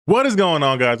What is going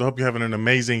on, guys? I hope you're having an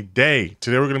amazing day.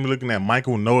 Today we're going to be looking at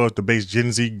Michael Knowles debates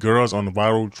Gen Z girls on the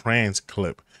viral trans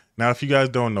clip. Now, if you guys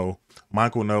don't know,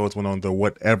 Michael Knowles went on the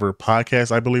Whatever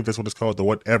podcast. I believe that's what it's called, the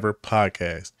Whatever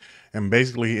podcast. And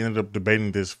basically, he ended up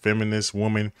debating this feminist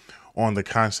woman on the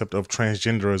concept of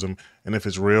transgenderism and if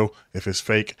it's real, if it's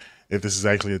fake, if this is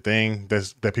actually a thing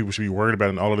that people should be worried about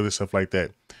and all of this stuff like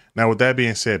that. Now, with that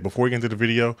being said, before we get into the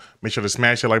video, make sure to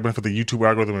smash that like button for the YouTube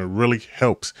algorithm. It really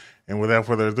helps. And without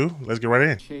further ado, let's get right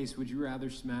in. Chase, would you rather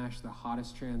smash the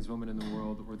hottest trans woman in the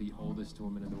world or the oldest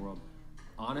woman in the world?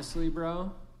 Honestly,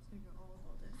 bro,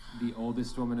 the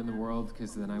oldest woman in the world,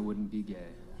 because then I wouldn't be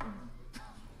gay.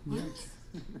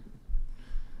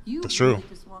 You That's true. really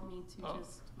just want me to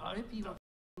just rip you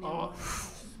up.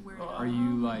 Are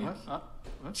you like,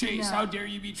 Chase, No. how dare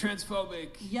you be transphobic?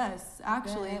 Yes,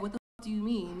 actually. What the f do you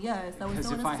mean? Yes, that was Because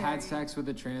so if I necessary. had sex with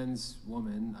a trans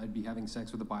woman, I'd be having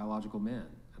sex with a biological man,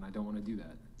 and I don't want to do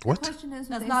that. What? Question is,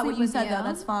 That's not what you said, though.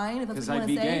 That's fine. If that's Because what you I'd want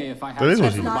be to say. gay if I That had is sex what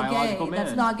with you a That's not biological gay. man.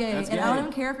 That's not gay. That's And gay. I don't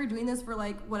even care if you're doing this for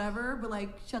like whatever, but like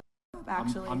shut the f up,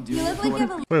 actually. I'm doing You it look for like what you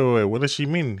have a Wait. What does she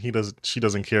mean? She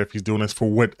doesn't care if he's doing this for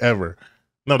whatever.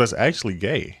 No, that's actually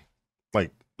gay.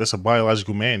 Like, that's a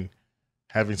biological man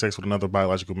having sex with another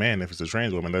biological man. If it's a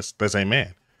trans woman, that's a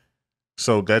man.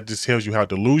 So that just tells you how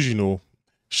delusional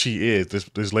she is.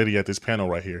 This lady at this panel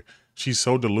right here. She's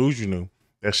so delusional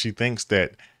that she thinks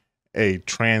that a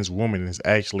trans woman is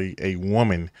actually a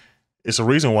woman. It's a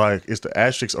reason why it's the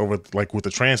asterisk over like with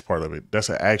the trans part of it. That's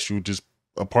an actual, just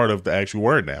a part of the actual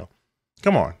word now.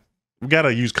 Come on. We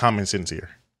gotta use common sense here.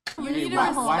 You Hey, need to why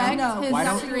respect don't- his why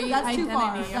don't- street that's too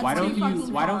far. identity. That's Why too don't you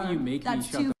fucking Why far. don't you make me That's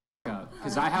shut too the f up?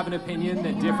 Because I have an opinion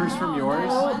that differs from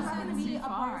yours.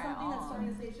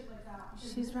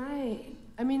 She's right.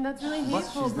 I mean, that's really But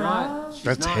hateful, she's bro. not. She's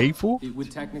That's not. hateful? It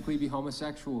would technically be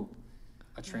homosexual.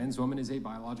 A trans woman is a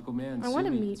biological man. I want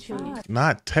to Sue me. meet you.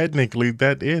 Not technically,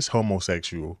 that is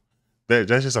homosexual. That's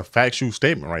just a factual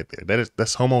statement right there.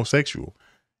 That's homosexual.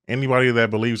 Anybody that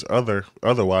believes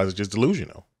otherwise is just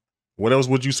delusional. What else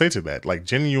would you say to that? Like,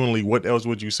 genuinely, what else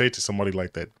would you say to somebody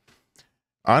like that?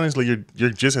 Honestly, you're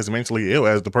just as mentally ill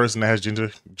as the person that has gender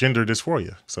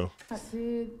dysphoria. So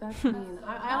Dude, that's mean.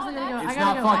 I also gotta go. It's I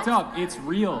gotta not go. fucked up. It's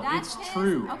real. That's It's his.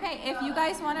 true. Okay, if you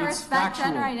guys want to It's respect factual.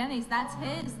 gender identities, that's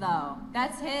his though.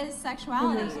 That's his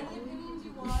sexuality.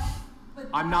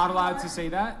 I'm not allowed to say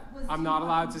that. I'm not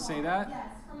allowed to say that. Yes,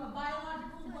 from a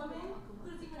biological woman who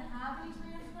doesn't even have any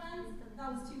trans friends,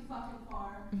 that was too fucking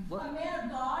far. What? A man of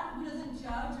God who doesn't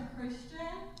judge a Christian.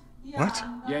 What?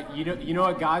 Yeah, you know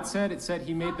what God said? It said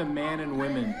He made them man and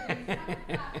women.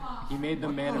 He made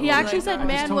them man and women. He actually said I just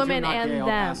man, told you I'm woman, not gay. and I'll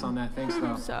pass them. on that. Thanks,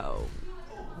 though. So,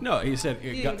 No, he said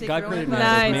God take God your created own man as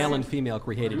advice. male and female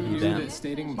created he You knew them. that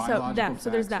stating So biological them. So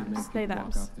there's facts would them. make Say people them.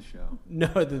 walk off the show. No,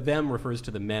 the them refers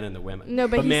to the men and the women. no,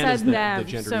 but he man said is the them,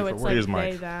 gender so neutral it's word. like Here's they,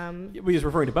 Mike. them. But he's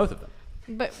referring to both of them.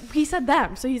 But he said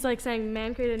them, so he's like saying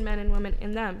man created men and women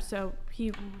in them. So he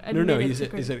admitted No, he to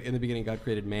said create in the beginning God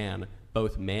created man,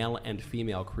 both male and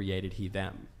female created he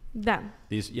them. them.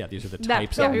 These are the That-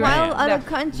 types yeah, of you're man. right. While Yeah. other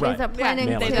countries Right. are planning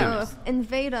Male and to female.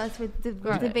 invade us with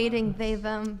debating they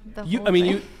them the whole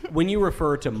thing. When you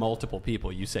refer to multiple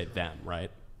people, you say them, right?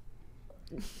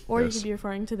 Or Yes. you could be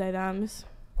referring to they thems.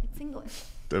 It's English.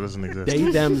 That doesn't exist.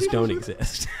 They thems don't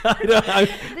exist.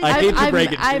 I hate to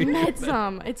break it to I've you. met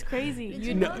some. It's crazy.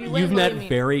 You You've wouldn't met believe me.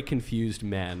 very confused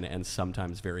men and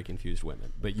sometimes very confused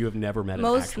women, but you have never met an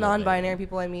Most actual non-binary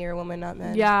people I meet are women, not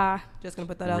men. Yeah. Just gonna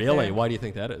put that they. out Really? there. Why do you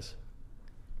think that is?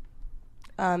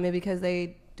 Maybe because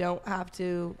they don't have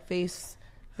to face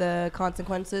the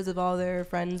consequences of all their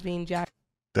friends being jacked.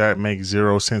 That makes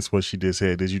zero sense what she just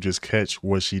said. Did you just catch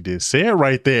what she did say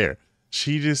right there?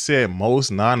 She just said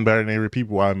most non-binary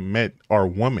people I met are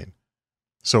women.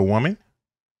 So woman?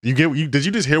 Did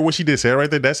you just hear what she just said right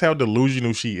there? That's how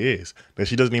delusional she is. That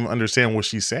she doesn't even understand what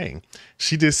she's saying.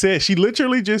 She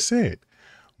literally just said,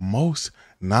 most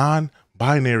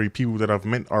non-binary people that I've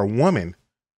met are women.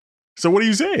 So what are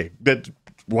you saying?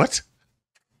 What?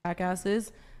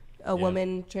 Jackasses. A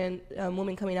woman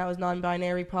coming out as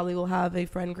non-binary probably will have a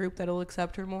friend group that'll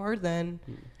accept her more than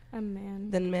A man.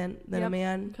 a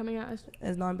man Coming out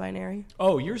as non-binary.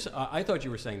 Oh, I thought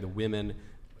you were saying the women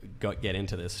get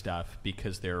into this stuff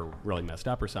because they're really messed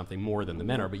up or something more than the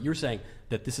men are, but you're saying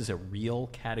that this is a real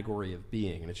category of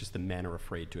being and it's just the men are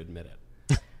afraid to admit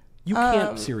it. You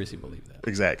can't seriously believe that.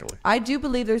 Exactly. I do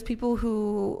believe there's people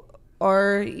who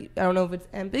are, I don't know if it's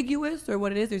ambiguous or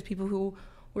what it is. There's people who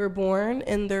were born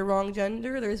in their wrong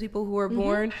gender. There's people who are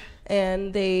born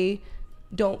and they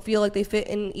don't feel like they fit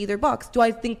in either box. Do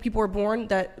I think people are born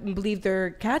that believe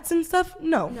they're cats and stuff?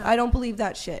 No. I don't believe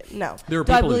that shit. No. There are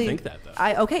people who think that,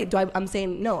 though. I'm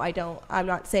saying no, I don't. I'm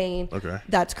not saying Okay.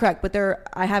 that's correct, but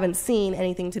I haven't seen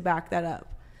anything to back that up.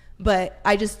 But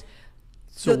I just,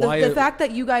 So the fact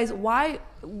that you guys,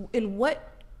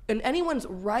 in anyone's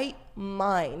right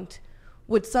mind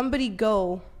would somebody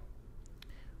go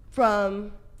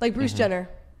from, like Bruce Jenner,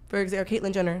 for example, or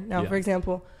Caitlyn Jenner now, for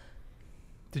example.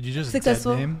 Did you just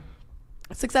Successful- dead name?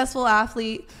 Successful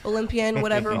athlete, Olympian,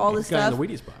 whatever, all this Guy in stuff. the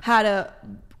Wheaties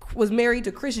box. Was married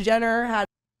to Kris Jenner, had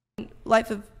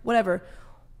life of whatever.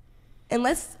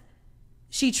 Unless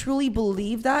she truly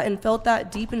believed that and felt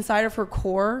that deep inside of her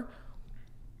core,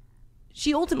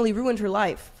 she ultimately ruined her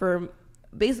life for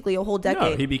basically a whole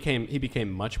decade. No, he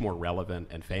became much more relevant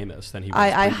and famous than he was.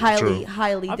 I previously.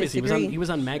 highly Obviously, disagree. he was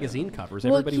on magazine covers.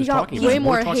 Well, Everybody he was got talking way about him.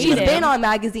 more We're talking She's about been him. on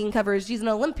magazine covers. She's an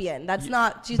Olympian. That's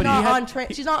not. She's But not he had- on.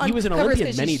 She's not on. He was an covers Olympian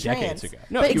 'cause many she's decades trans. ago.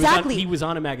 No, but he exactly. he was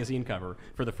on a magazine cover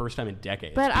for the first time in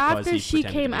decades. But because after he she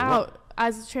pretended to came be a woman. out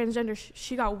as transgender,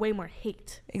 she got way more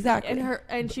hate. Exactly.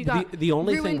 And she got The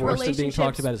only thing ruined worse than being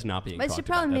talked relationships. about is not being But talked she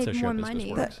about. probably That's made how show more business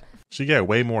money. works. She got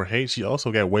way more hate. She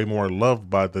also got way more love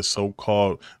by the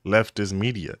so-called leftist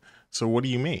media. So what do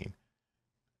you mean?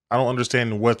 I don't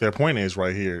understand what their point is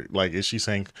right here. Like, is she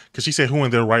saying, because she said who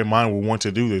in their right mind would want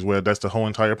to do this? Well, that's the whole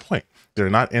entire point. They're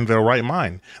not in their right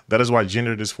mind. That is why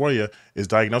gender dysphoria is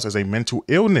diagnosed as a mental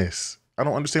illness. I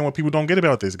don't understand what people don't get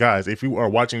about this. Guys, if you are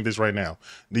watching this right now,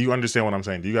 do you understand what I'm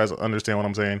saying? Do you guys understand what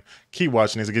I'm saying? Keep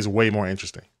watching this. It gets way more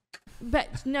interesting.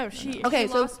 But no, she. Okay,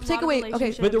 she so lost a take lot of away. Okay,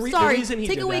 relationships. But the reason he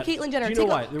take did away that- Caitlyn Jenner. do you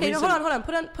know why? The Okay, no, reason- hold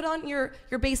on. Put on your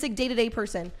basic day-to-day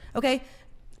person. Okay,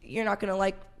 you're not gonna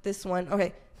like this one.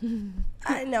 Okay,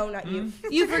 no, not you.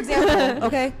 You, for example.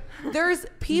 Okay, there's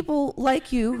people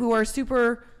like you who are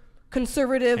super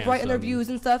conservative, right in their Handsome. views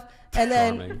and stuff, and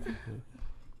then Charming.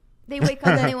 They wake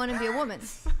up and they want to be a woman.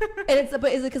 but is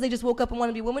it because they just woke up and want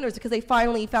to be a woman, or is it because they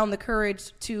finally found the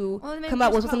courage to Well, maybe come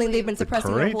out with that's something probably- they've been The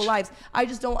suppressing their whole courage? lives? I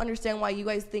just don't understand why you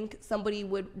guys think somebody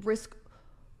would risk.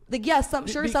 Like, yes,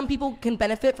 some people can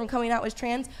benefit from coming out as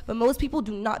trans, but most people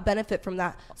do not benefit from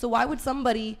that. So why would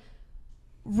somebody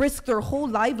risk their whole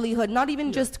livelihood, not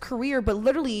even just career, but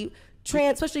literally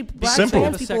especially black simple. They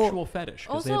have trans a people? sexual fetish.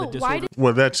 'Cause they have a Also, why disorder.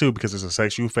 Well, that too, because it's a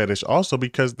sexual fetish. Also,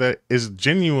 because that is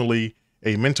genuinely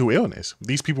a mental illness.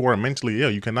 These people are mentally ill.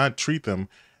 You cannot treat them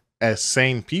as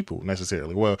sane people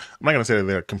necessarily. Well, I'm not going to say that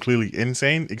they're completely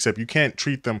insane, except you can't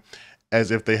treat them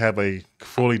as if they have a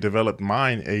fully developed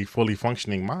mind, a fully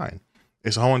functioning mind.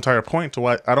 It's a whole entire point to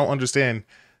why I don't understand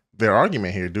their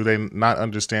argument here. Do they not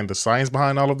understand the science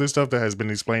behind all of this stuff that has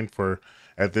been explained for,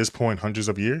 at this point, hundreds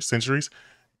of years, centuries?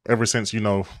 Ever since,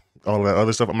 all that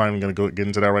other stuff. I'm not even going to get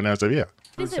into that right now. So, yeah.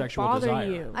 Why does it sexual bother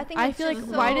desire. you? I think I it's feel like just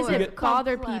why does so it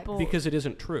bother complex. people? Because it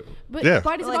isn't true. But Yeah.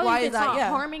 why does it Like, bother why you? is It's that? not Yeah.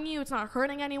 harming you. It's not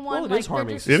hurting anyone. Well, it like, is they're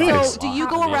harming just It society. is. So do you I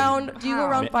go mean, around? Do you go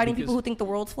around How? fighting Because- people who think the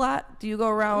world's flat? Do you go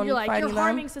around You're like fighting you're them?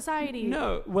 harming society.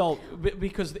 No, well,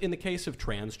 because in the case of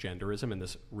transgenderism and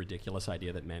this ridiculous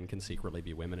idea that men can secretly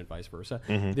be women and vice versa,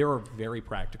 there are very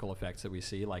practical effects that we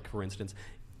see. Like, for instance,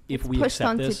 if we Pushed accept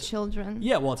onto this, children.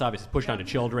 yeah, well, it's obviously pushed onto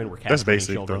children. We're That's castrating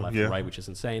basic, children though, left yeah. and right, which is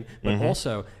insane. But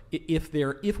also,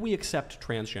 if we accept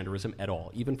transgenderism at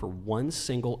all, even for one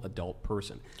single adult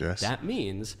person, Yes. that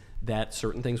means that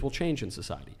certain things will change in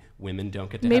society. Women don't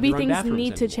get to Maybe have their own things bathrooms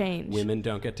need to anymore. change. Women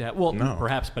don't get to have, well, No.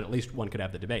 perhaps, but at least one could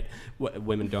have the debate.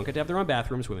 Women don't get to have their own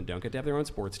bathrooms. Women don't get to have their own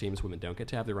sports teams. Women don't get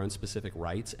to have their own specific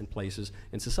rights and places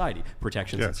in society.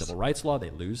 Protections in Yes. civil rights law, they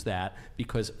lose that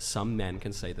because some men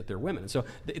can say that they're women. And so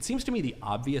it seems to me the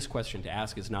obvious question to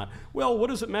ask is not, well, what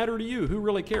does it matter to you? Who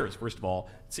really cares? First of all,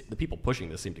 the people pushing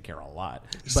this seem to care a lot.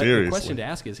 But the Seriously. question to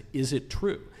ask is it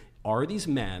true? Are these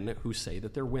men who say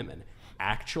that they're women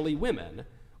actually women?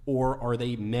 Or are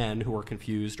they men who are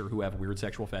confused or who have weird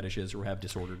sexual fetishes or have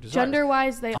disordered desires?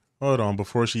 Gender-wise, they Hold on,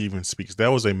 before she even speaks,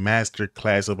 that was a master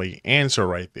class of an answer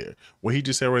right there. What he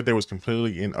just said right there was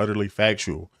completely and utterly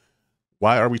factual.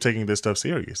 Why are we taking this stuff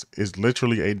serious? It's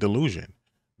literally a delusion.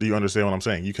 Do you understand what I'm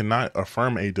saying? You cannot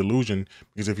affirm a delusion,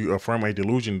 because if you affirm a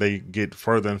delusion, they get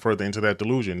further and further into that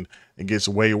delusion. It gets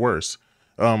way worse.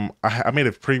 I made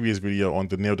a previous video on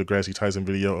the Neil deGrasse Tyson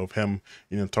video of him,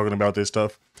 talking about this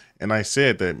stuff. And I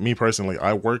said that me personally,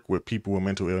 I work with people with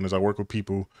mental illness. I work with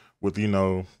people with,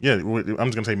 I'm just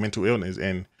going to say mental illness.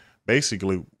 And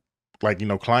basically, like,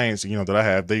 clients, that I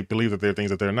have, they believe that they're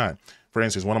things that they're not. For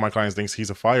instance, one of my clients thinks he's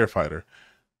a firefighter.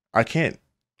 I can't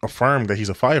affirm that he's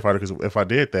a firefighter, because if I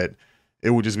did that, it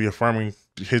would just be affirming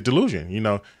his delusion.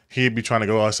 He'd be trying to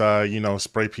go outside,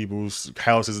 spray people's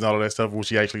houses and all of that stuff, which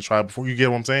he actually tried before. You get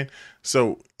what I'm saying?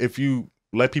 So if you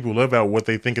let people live out what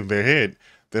they think in their head,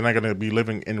 they're not going to be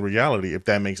living in reality, if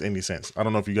that makes any sense. I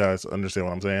don't know if you guys understand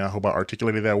what I'm saying. I hope I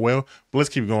articulated that well, but let's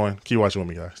keep going. Keep watching with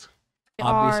me, guys.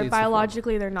 Are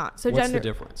biologically they're not. So what's gender, the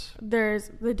difference?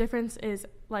 There's the difference is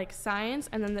like science,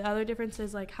 and then the other difference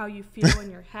is like how you feel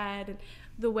in your head and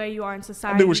the way you are in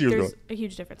society. I knew where she was There's going. a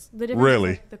huge difference. The difference Really?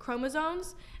 is like the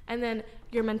chromosomes and then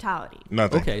your mentality.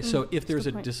 Nothing. Okay, so if there's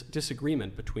a the point.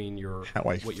 disagreement between your How I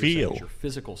what you're saying feel. is your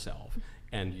physical self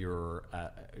and your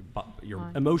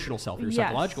emotional self, your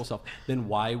psychological self, then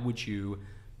why would you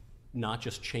not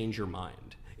just change your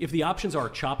mind? If the options are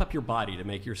chop up your body to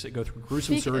make your go through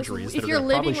gruesome surgeries, if that you're are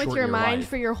probably living with your mind life,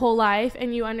 for your whole life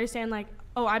and you understand like,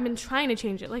 oh, I've been trying to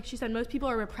change it. Like she said, most people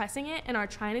are repressing it and are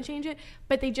trying to change it,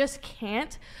 but they just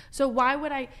can't. So why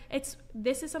would I?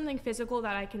 This is something physical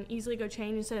that I can easily go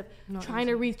change instead of trying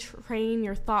to retrain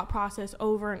your thought process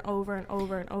over and over and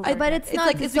over and over. But it's not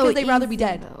like it's so because they'd rather be easy,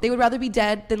 dead. though. They would rather be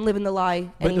dead than live in the lie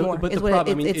anymore. But is the what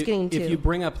problem, I mean, it's getting to. if you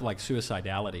bring up like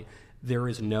suicidality, there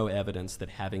is no evidence that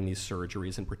having these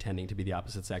surgeries and pretending to be the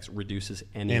opposite sex reduces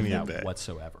any of that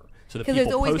whatsoever. So that Because people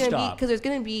there's always going to be, post-op. because there's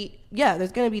going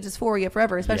to be dysphoria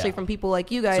forever, especially Yeah. from people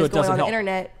like you guys So it going doesn't on the help.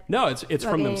 internet. No, it's from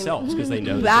fucking themselves because they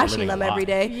know that bashing they're living them a lie. every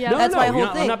day. Yeah. No, That's my whole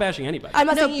I'm thing. not bashing anybody. I'm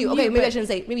not No, saying you. Okay, you, maybe I but- shouldn't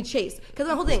say maybe Chase, because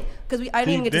my whole thing, because I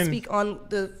didn't even get to speak on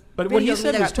the. But what he video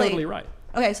said that was got played. totally right.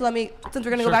 Okay, so since we're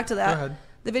gonna go Sure, back to go that, ahead.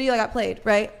 the video that got played,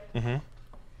 right? Mm-hmm.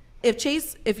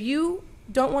 If you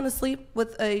don't want to sleep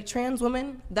with a trans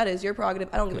woman, that is your prerogative.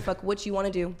 I don't give a fuck what you want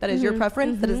to do. That is your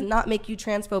preference. That does not make you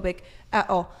transphobic at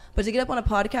all. But to get up on a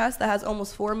podcast that has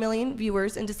almost 4 million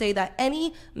viewers and to say that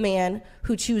any man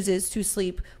who chooses to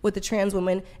sleep with a trans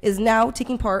woman is now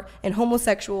taking part in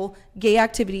homosexual, gay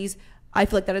activities, I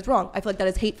feel like that is wrong. I feel like that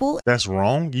is hateful. That's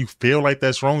wrong? You feel like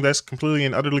that's wrong? That's completely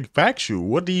and utterly factual.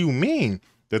 What do you mean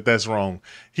that that's wrong?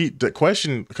 The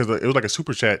question, because it was like a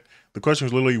super chat, the question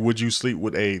was literally, would you sleep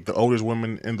with the oldest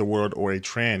woman in the world or a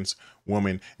trans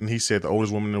woman? And he said the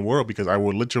oldest woman in the world because I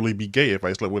would literally be gay if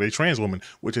I slept with a trans woman,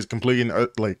 which is completely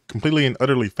and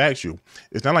utterly factual.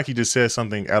 It's not like he just said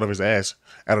something out of his ass,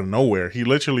 out of nowhere. He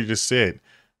literally just said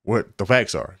what the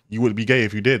facts are. You would be gay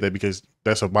if you did that because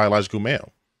that's a biological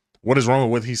male. What is wrong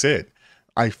with what he said?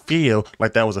 I feel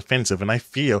like that was offensive, and I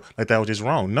feel like that was just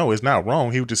wrong. No, it's not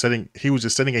wrong. He was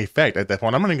just setting a fact at that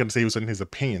point. I'm not even going to say he was setting his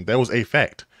opinion. That was a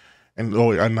fact. And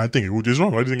I think it was just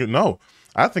wrong. I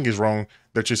think it's wrong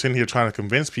that you're sitting here trying to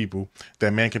convince people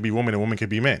that man can be woman and woman can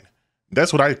be man.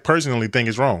 That's what I personally think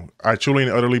is wrong. I truly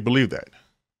and utterly believe that.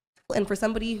 And for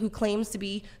somebody who claims to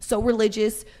be so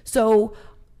religious, so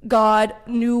God,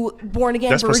 new, born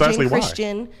again, That's precisely virgin, why.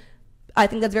 Christian, I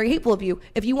think that's very hateful of you.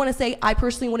 If you want to say, I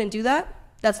personally wouldn't do that,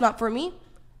 that's not for me,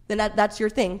 then that's your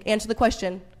thing. Answer the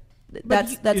question.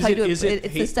 That's how you do it.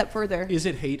 It's a step further. Is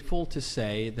it hateful to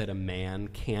say that a man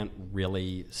can't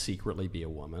really secretly be a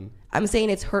woman? I'm saying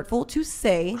it's hurtful to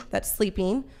say that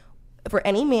sleeping, for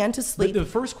any man to sleep. But the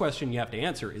first question you have to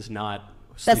answer is not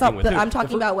That's sleeping not. with But who. I'm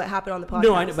talking about what happened on the podcast.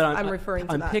 No, I know, but I'm referring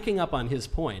to I'm that. picking up on his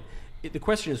point. The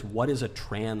question is, what is a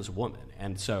trans woman?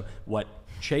 And so what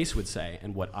Chase would say,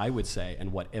 and what I would say,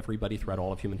 and what everybody throughout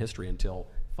all of human history until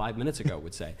 5 minutes ago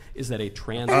would say, is that a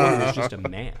trans woman is just a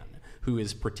man who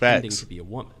is pretending Facts. to be a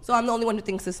woman. So I'm the only one who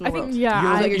thinks this in the world.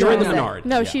 You're in the minority.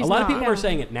 No, Yeah. she's a lot not. of people are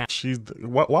saying it now.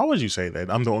 Why would you say that?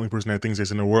 I'm the only person that thinks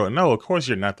this in the world. No, of course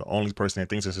you're not the only person that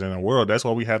thinks this in the world. That's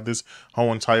why we have this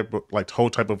whole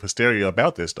type of hysteria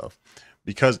about this stuff.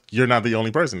 Because you're not the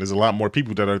only person. There's a lot more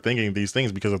people that are thinking these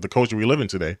things because of the culture we live in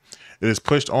today. It is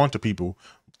pushed onto people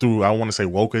through, I want to say,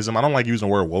 wokeism. I don't like using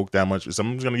the word woke that much, so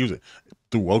I'm just going to use it.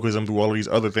 Through wokeism, through all of these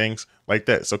other things like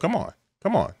that. So come on.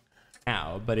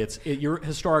 Now, but you're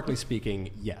historically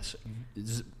speaking, yes.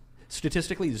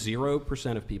 Statistically,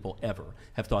 0% of people ever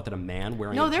have thought that a man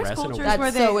wearing a dress and a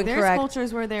That's so incorrect. There's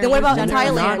cultures where they're Then what about in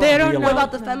gender Thailand? They don't know. What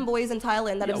about the femboys in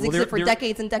Thailand that have well, existed for they're-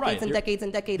 decades and decades right, and there- decades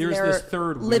and decades? There's and they're this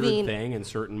third living. weird thing in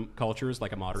certain cultures,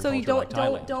 like a modern So culture you don't like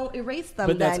Thailand. don't erase them.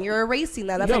 But that's- Then you're erasing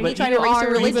them. That's No, like me but trying to you erase your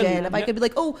are religion. even- If I could be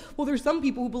like, oh, well, there's some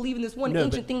people who believe in this one No,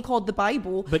 ancient thing called the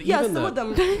Bible. but Yeah, even some of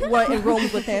the- them went in Rome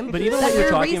with him. But even that when you're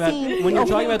you're talking about erasing when you're a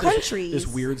talking whole about countries. this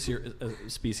weird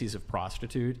species of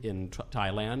prostitute in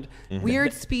Thailand,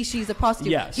 Weird species of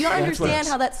prostitute. Yes, you don't that's what understand it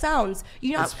how that sounds.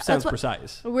 You know, that sounds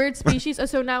precise. A weird species.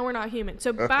 So now we're not human.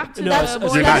 So back to No,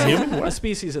 the You're not human? a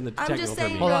species in the I'm technical just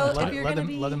saying, term. Hold on, Bro, if you're gonna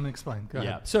be- let him explain. Go Yeah,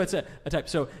 ahead. so it's a type.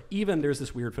 So even there's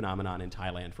this weird phenomenon in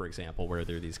Thailand, for example, where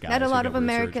there are these guys that a who lot get of weird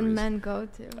American surgeries. men go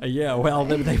to. Yeah, well,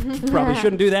 they probably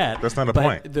shouldn't do that. That's not the but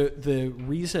point. The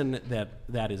reason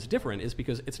that is different is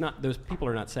because it's not, those people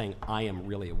are not saying I am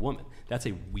really a woman. That's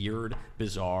a weird,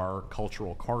 bizarre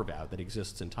cultural carve out that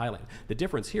exists in Thailand. violated. The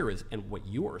difference here is, and what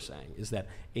you are saying, is that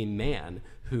a man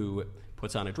who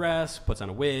puts on a dress, puts on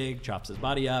a wig, chops his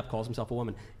body up, calls himself a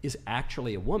woman, is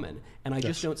actually a woman. And I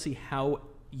just don't see how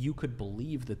you could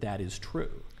believe that that is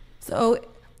true. So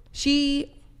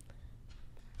she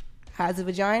has a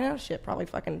vagina, shit, probably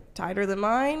fucking tighter than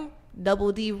mine,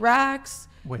 double D racks,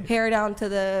 hair down to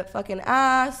the fucking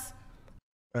ass.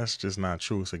 That's just not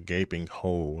true. It's a gaping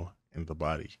hole in the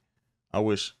body. I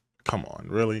wish, come on,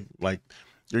 really? Like,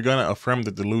 you're gonna affirm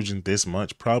the delusion this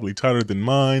much? Probably tighter than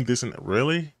mine, this and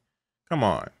really? Come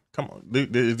on.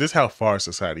 Is this how far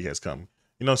society has come?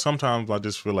 You know, sometimes I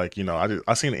just feel like, you know,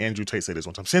 I seen Andrew Tate say this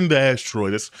one time. Send the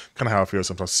asteroid. That's kind of how I feel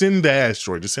sometimes. Send the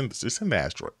asteroid. Just send the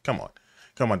asteroid. Come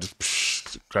on.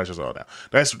 Just crash us all down.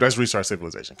 That's restart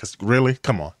civilization. Because really,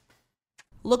 come on.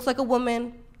 Looks like a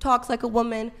woman, talks like a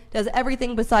woman, does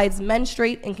everything besides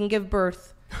menstruate and can give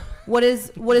birth. What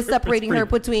is separating her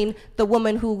between the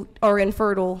woman who are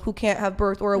infertile, who can't have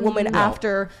birth, or a woman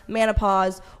after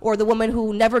menopause, or the woman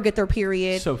who never get their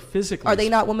period? So physically, are they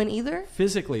not women either?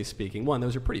 Physically speaking, one,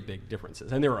 those are pretty big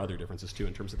differences, and there are other differences too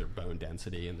in terms of their bone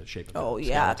density and the shape of. Oh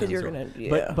yeah, because you're gonna.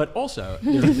 Yeah. But also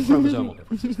there are the chromosomal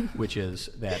differences, which is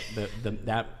that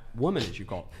that woman, as you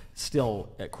call it, still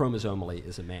chromosomally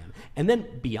is a man. And then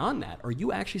beyond that, are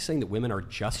you actually saying that women are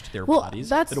just their bodies?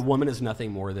 That a woman is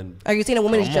nothing more than... Are you saying a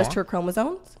woman is just her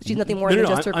chromosomes? She's nothing more than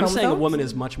just her chromosomes? I'm saying a woman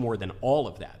is much more than all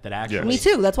of that. That actually... Me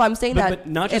too. That's why I'm saying that. But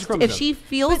not just chromosomes. If she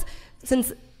feels...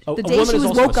 Since the day she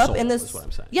woke up in this...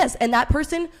 Yes, and that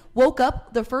person woke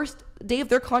up the first day of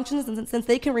their conscience, and since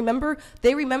they can remember,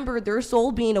 they remember their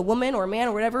soul being a woman or a man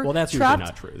or whatever. Well, that's usually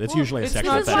not true. That's usually a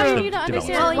sexual That's why you need to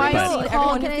understand why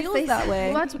everyone feels that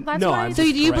way. That's no, why. So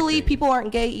do you believe people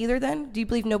aren't gay either then? Do you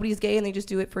believe nobody's gay and they just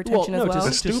do it for attention as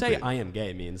well? To say I am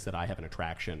gay means that I have an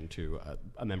attraction to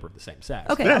a member of the same sex.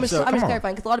 Okay, I'm just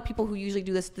clarifying, because a lot of people who usually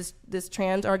do this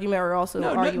trans argument are also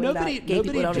arguing that gay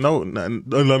people don't exist. No,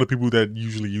 a lot of people that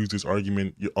usually use this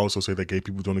argument also say that gay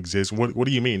people don't exist. What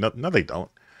do you mean? No, they don't.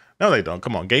 No, they don't.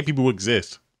 Come on. Gay people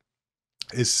exist.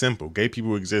 It's simple. Gay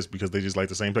people exist because they just like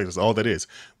the same sex. That's all that is,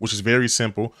 which is very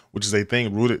simple, which is a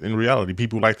thing rooted in reality.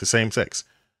 People like the same sex.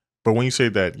 But when you say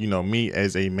that, you know, me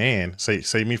as a man,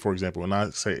 say me, for example, and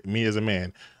I say me as a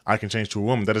man, I can change to a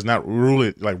woman, that is not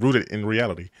rooted in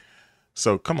reality.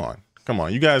 So come on.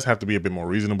 You guys have to be a bit more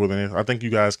reasonable than this. I think you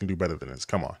guys can do better than this.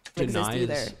 Come on.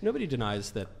 Nobody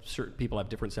denies that certain people have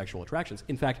different sexual attractions.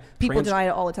 In fact, people deny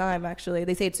it all the time, actually.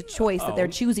 They say it's a choice that they're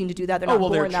choosing to do that. They're not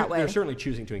born that way. They're certainly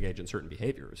choosing to engage in certain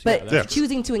behaviors. But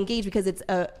choosing to engage because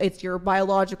it's your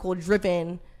biological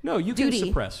driven No, you duty. can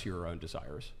suppress your own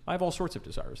desires. I have all sorts of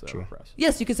desires that I repress.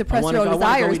 Yes, you can suppress your own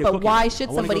desires, but why should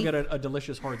somebody... I want to go get a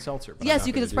delicious hard seltzer. Yes,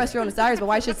 you can suppress your own desires, but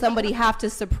why should somebody have to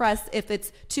suppress, if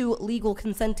it's two legal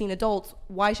consenting adults,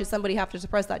 why should somebody have to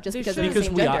suppress that just because they're the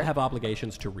same gender? Because we have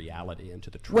obligations to reality and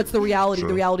to the truth. What's the reality?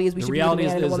 The reality is we should be a man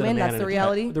and a woman. That's the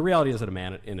reality? The reality is that a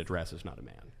man in a dress is not a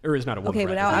man. Or is not a woman. Okay,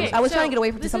 but now I was trying to get away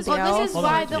from something else. This is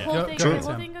why the whole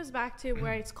thing goes back to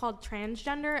where it's called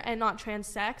transgender and not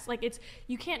trans-sex. Like, it's,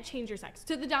 you can't change your sex.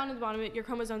 To the down to the bottom of it, your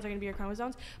chromosomes are going to be your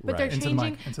chromosomes, but they're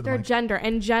changing their gender.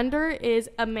 And gender is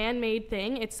a man-made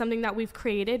thing. It's something that we've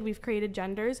created. We've created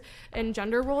genders and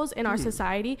gender roles in our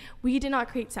society. We did not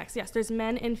create sex. Yes, there's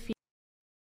men and female.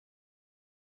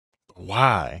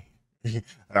 Why?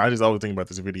 I just always think about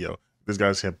this video. This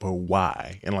guy said, but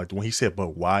why? And like when he said,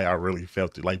 but why, I really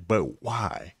felt it. Like, but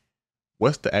why?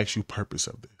 What's the actual purpose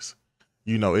of this?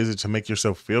 You know, is it to make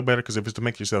yourself feel better? Because if it's to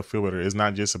make yourself feel better, it's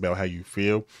not just about how you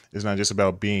feel. It's not just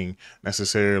about being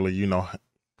necessarily, you know,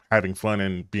 having fun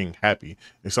and being happy.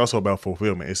 It's also about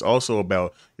fulfillment. It's also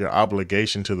about your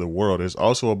obligation to the world. It's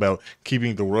also about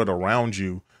keeping the world around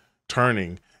you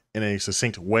turning in a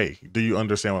succinct way. Do you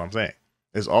understand what I'm saying?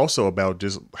 It's also about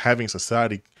just having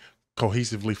society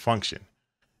cohesively function.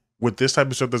 With this type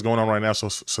of stuff that's going on right now, so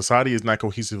society is not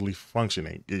cohesively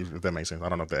functioning, if that makes sense. I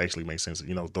don't know if that actually makes sense,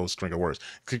 you know, those string of words.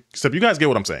 Except you guys get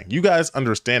what I'm saying. You guys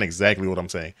understand exactly what I'm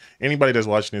saying. Anybody that's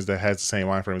watching this that has the same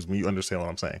mind frame as me, you understand what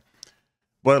I'm saying.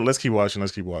 But let's keep watching.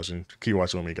 Keep watching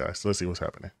with me, guys. Let's see what's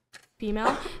happening.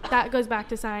 Female, that goes back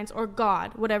to science or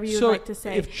God, whatever you would like to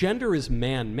say. If gender is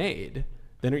man-made,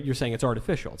 then you're saying it's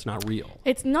artificial. It's not real.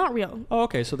 It's not real. Oh,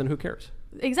 okay. So then who cares?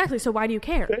 Exactly. So why do you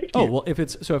care? Well, if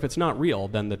it's not real,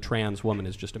 then the trans woman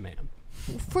is just a man.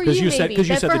 For you, maybe. Because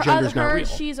you said the gender's not real.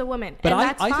 She's a woman. But and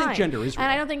that's I fine. think gender is real.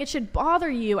 And I don't think it should bother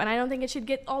you. And I don't think it should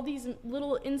get all these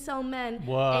little incel men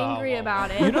angry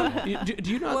about it.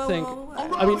 Do you not think...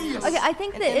 I mean... Okay, I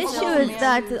think the issue is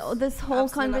that this whole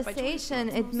conversation,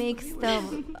 it makes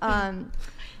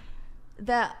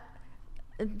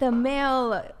the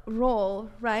male role,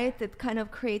 right? It kind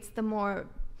of creates the more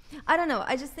I don't know.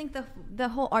 I just think the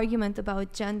whole argument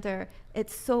about gender,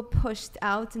 it's so pushed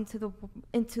out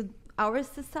into our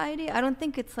society. I don't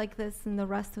think it's like this in the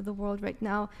rest of the world right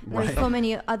now. Right. There's so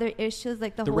many other issues,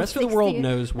 like the whole rest of the world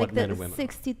knows what like men the and women are.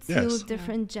 62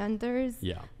 different genders.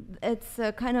 Yeah. It's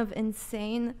kind of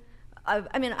insane.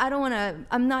 I mean,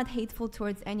 I'm not hateful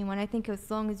towards anyone. I think as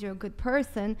long as you're a good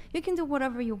person, you can do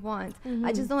whatever you want.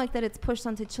 I just don't like that it's pushed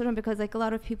onto children, because like a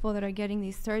lot of people that are getting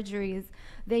these surgeries,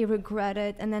 they regret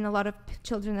it. And then a lot of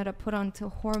children that are put onto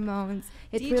hormones.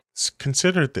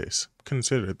 Consider this,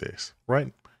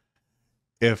 right?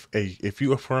 If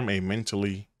you affirm a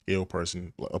mentally ill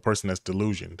person, a person that's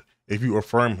delusioned, if you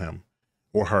affirm him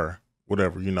or her,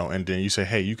 whatever, and then you say,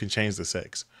 hey, you can change the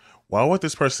sex. Why would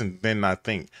this person then not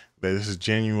think that this is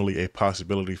genuinely a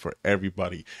possibility for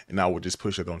everybody, and I would just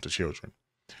push it onto children?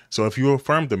 So if you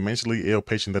affirm the mentally ill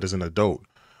patient that is an adult,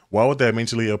 why would that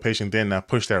mentally ill patient then not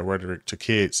push that rhetoric to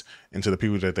kids and to the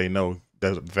people that they know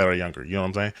that are younger? You know what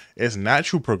I'm saying? It's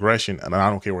natural progression, and I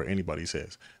don't care what anybody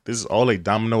says. This is all a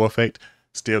domino effect.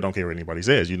 Still don't care what anybody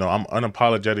says. I'm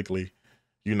unapologetically,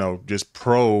 just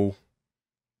pro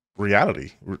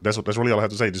reality. That's really all I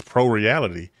have to say. Just pro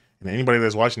reality. And anybody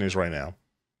that's watching this right now,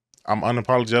 I'm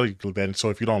unapologetic with that.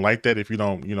 So if you don't like that, if you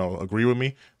don't, agree with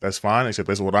me, that's fine. Except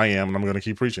that's what I am, and I'm going to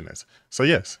keep preaching this. So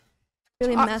yes.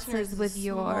 Really messes with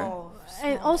your.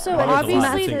 And also,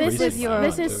 obviously,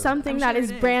 this is something that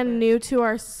is brand new to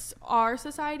our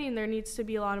society, and there needs to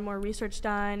be a lot of more research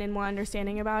done and more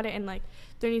understanding about it, and like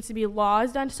there needs to be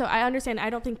laws done. So I understand. I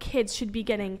don't think kids should be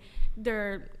getting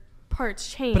their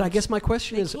parts changed. But I guess my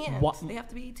question is, what they have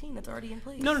to be 18. That's already in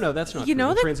place. No, that's not true.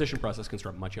 The transition process can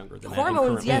start much younger than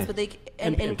hormones. Yes, but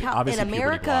in America,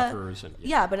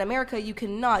 but in America you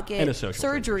cannot get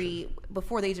surgery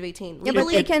before the age of 18. Yeah, but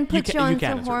they can put you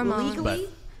onto hormones. Legally,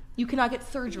 you cannot get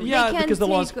surgery. Yeah, because the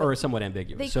laws are somewhat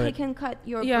ambiguous. They can cut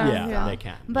your they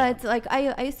can. But like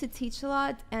I used to teach a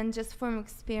lot, and just from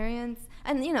experience,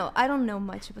 and I don't know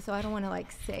much, so I don't want to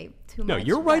like say too much. No,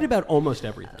 you're right about almost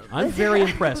everything. I'm very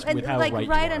impressed with how right you are. Like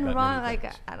right and about wrong,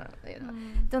 like I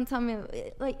don't don't tell me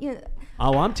like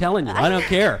Oh, I'm telling you, I don't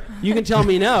care. You can tell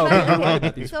me no. You're right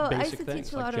about these so basic I used to things,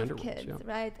 teach a like lot gender of kids, roles,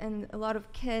 right? And a lot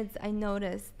of kids I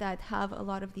noticed that have a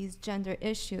lot of these gender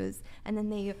issues, and then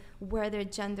they wear their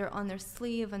gender on their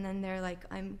sleeve, and then they're like,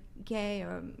 I'm gay,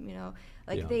 or they're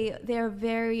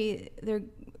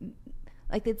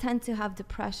like they tend to have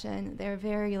depression. They're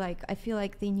very like, I feel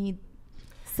like they need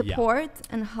support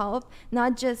and help,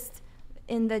 not just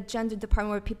in the gender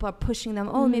department where people are pushing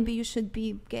them, maybe you should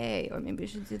be gay, or maybe you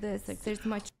should do this. Like there's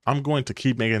much. I'm going to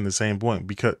keep making the same point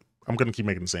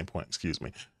excuse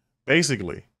me.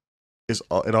 Basically,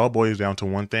 it all boils down to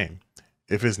one thing.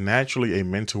 If it's naturally a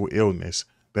mental illness,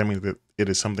 that means that it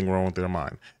is something wrong with their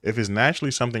mind. If it's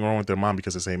naturally something wrong with their mind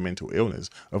because it's a mental illness,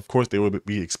 of course they will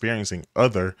be experiencing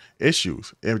other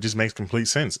issues. It just makes complete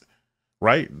sense,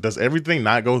 right? Does everything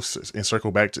not go and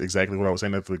circle back to exactly what I was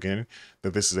saying at the beginning,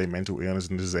 that this is a mental illness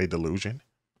and this is a delusion?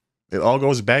 It all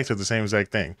goes back to the same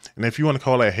exact thing. And if you want to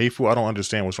call that hateful, I don't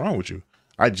understand what's wrong with you.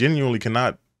 I genuinely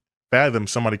cannot fathom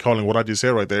somebody calling what I just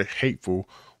said right there hateful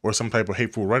or some type of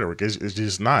hateful rhetoric. It's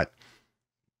just not.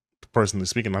 Personally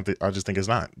speaking, I just think it's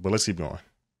not. But let's keep going.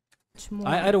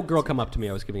 I had a girl come up to me.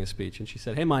 I was giving a speech, and she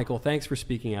said, "Hey, Michael, thanks for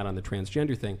speaking out on the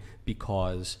transgender thing,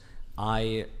 because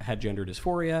I had gender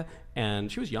dysphoria." And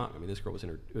she was young. I mean, this girl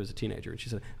was a teenager. And she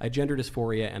said, "I had gender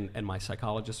dysphoria, and my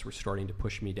psychologists were starting to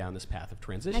push me down this path of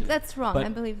transition." Like, that's wrong. I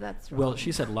believe that's wrong. Well,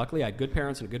 she said, luckily, I had good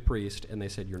parents and a good priest, and they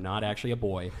said, "You're not actually a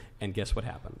boy." And guess what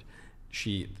happened?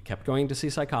 She kept going to see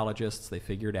psychologists. They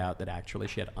figured out that actually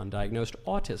she had undiagnosed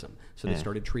autism. So they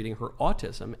started treating her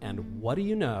autism, and what do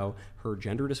you know? Her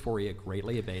gender dysphoria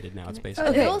greatly abated. Now it's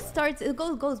basically it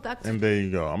goes back to. And there you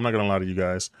go. I'm not gonna lie to you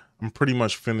guys. I'm pretty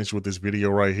much finished with this video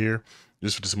right here,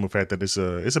 just for the simple fact that it's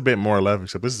a bit more or less,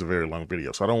 except this is a very long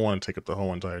video, so I don't want to take up the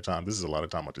whole entire time. This is a lot of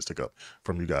time I just took up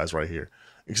from you guys right here.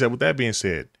 Except with that being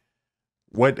said,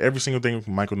 what every single thing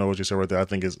Michael Knowles just said right there, I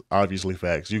think is obviously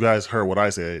facts. You guys heard what I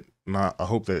said. I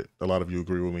hope that a lot of you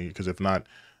agree with me, because if not,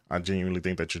 I genuinely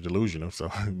think that you're delusional. So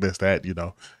that's that,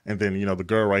 And then, the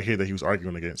girl right here that he was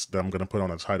arguing against, that I'm going to put on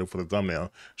a title for the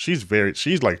thumbnail, she's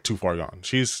like too far gone.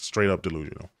 She's straight up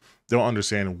delusional. Don't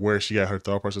understand where she got her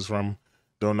thought process from.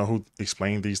 Don't know who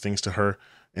explained these things to her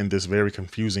in this very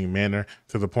confusing manner,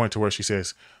 to the point to where she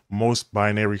says most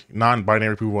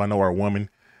non-binary people I know are women.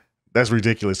 That's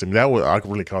ridiculous to me. I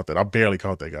really caught that. I barely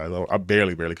caught that, guys. I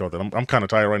barely caught that. I'm kind of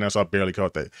tired right now, so I barely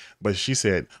caught that. But she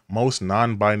said most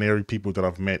non-binary people that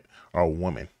I've met are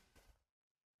women.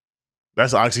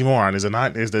 That's an oxymoron, is it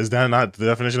not? Is that not the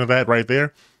definition of that right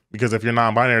there? Because if you're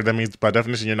non-binary, that means by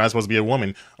definition you're not supposed to be a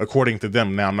woman, according to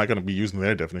them. Now, I'm not going to be using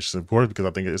their definitions, of course, because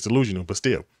I think it's delusional. But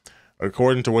still,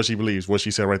 according to what she believes, what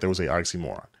she said right there was a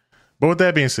oxymoron. But with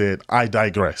that being said, I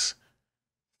digress.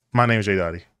 My name is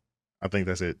yedotti. I think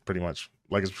that's it, pretty much.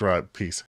 Like and subscribe. Peace.